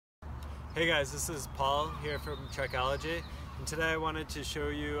Hey guys, this is Paul here from Trekology, and today I wanted to show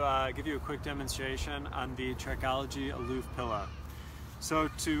you, give you a quick demonstration on the Trekology Aloof pillow. So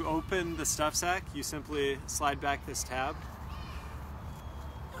to open the stuff sack, you simply slide back this tab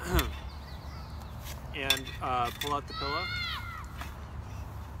and pull out the pillow.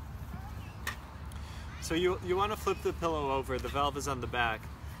 So you want to flip the pillow over. The valve is on the back.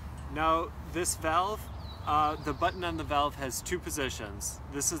 Now this valve, the button on the valve has two positions.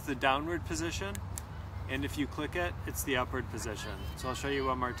 This is the downward position, and if you click it, it's the upward position. So I'll show you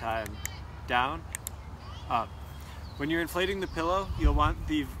one more time. Down, up. When you're inflating the pillow, you'll want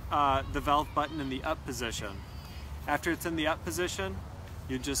the valve button in the up position. After it's in the up position,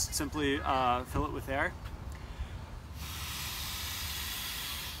 you just simply fill it with air.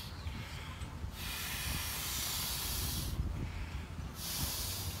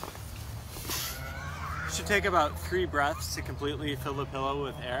 It should take about 3 breaths to completely fill the pillow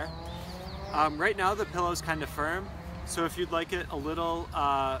with air. Right now the pillow is kind of firm, so if you'd like it a little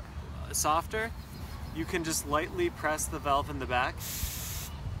softer, you can just lightly press the valve in the back.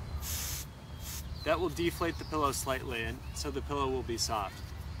 That will deflate the pillow slightly, and so the pillow will be soft.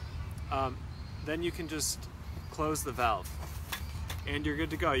 Then you can just close the valve and you're good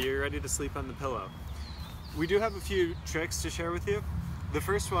to go. You're ready to sleep on the pillow. We do have a few tricks to share with you. The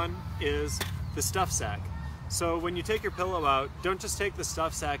first one is the stuff sack. So when you take your pillow out, don't just take the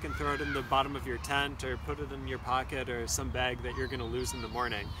stuff sack and throw it in the bottom of your tent or put it in your pocket or some bag that you're going to lose in the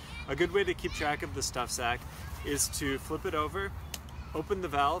morning. A good way to keep track of the stuff sack is to flip it over, open the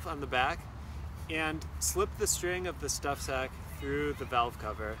valve on the back, and slip the string of the stuff sack through the valve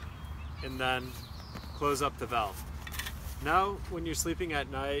cover, and then close up the valve. Now when you're sleeping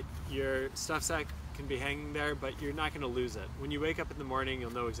at night, your stuff sack can be hanging there, but you're not going to lose it. When you wake up in the morning,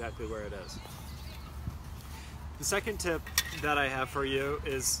 you'll know exactly where it is. The second tip that I have for you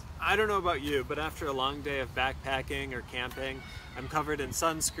is, I don't know about you, but after a long day of backpacking or camping, I'm covered in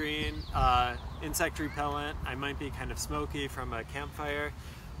sunscreen, insect repellent, I might be kind of smoky from a campfire,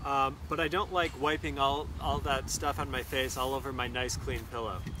 but I don't like wiping all that stuff on my face all over my nice clean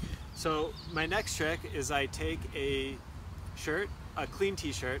pillow. So my next trick is I take a shirt, a clean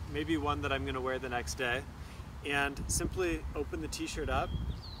t-shirt, maybe one that I'm going to wear the next day, and simply open the t-shirt up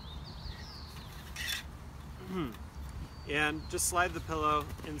and just slide the pillow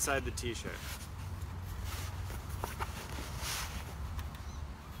inside the t-shirt.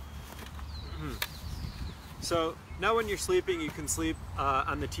 So now when you're sleeping, you can sleep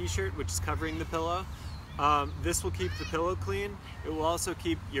on the t-shirt, which is covering the pillow. This will keep the pillow clean. It will also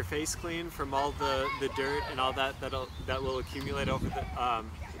keep your face clean from all the dirt and all that will accumulate over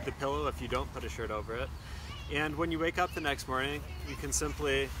the pillow if you don't put a shirt over it. And when you wake up the next morning, you can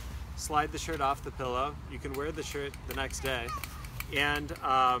simply slide the shirt off the pillow. You can wear the shirt the next day, and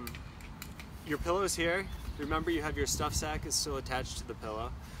your pillow is here. Remember, you have your stuff sack is still attached to the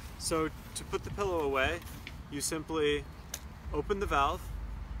pillow. So to put the pillow away, you simply open the valve.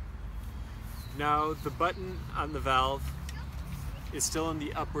 Now the button on the valve is still in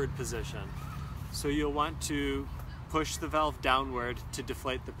the upward position, so you'll want to push the valve downward to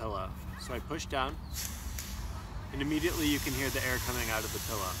deflate the pillow. So I push down, and immediately you can hear the air coming out of the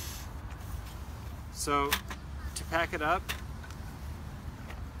pillow. So to pack it up,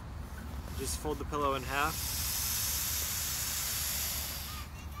 just fold the pillow in half,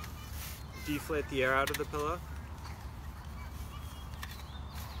 deflate the air out of the pillow,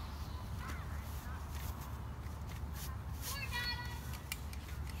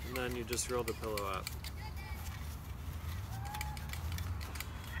 and then you just roll the pillow up.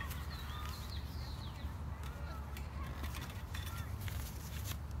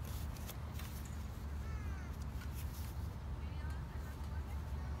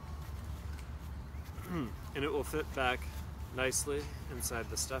 And it will fit back nicely inside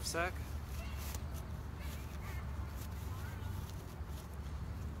the stuff sack.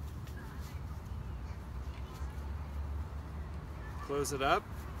 Close it up,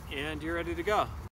 and you're ready to go.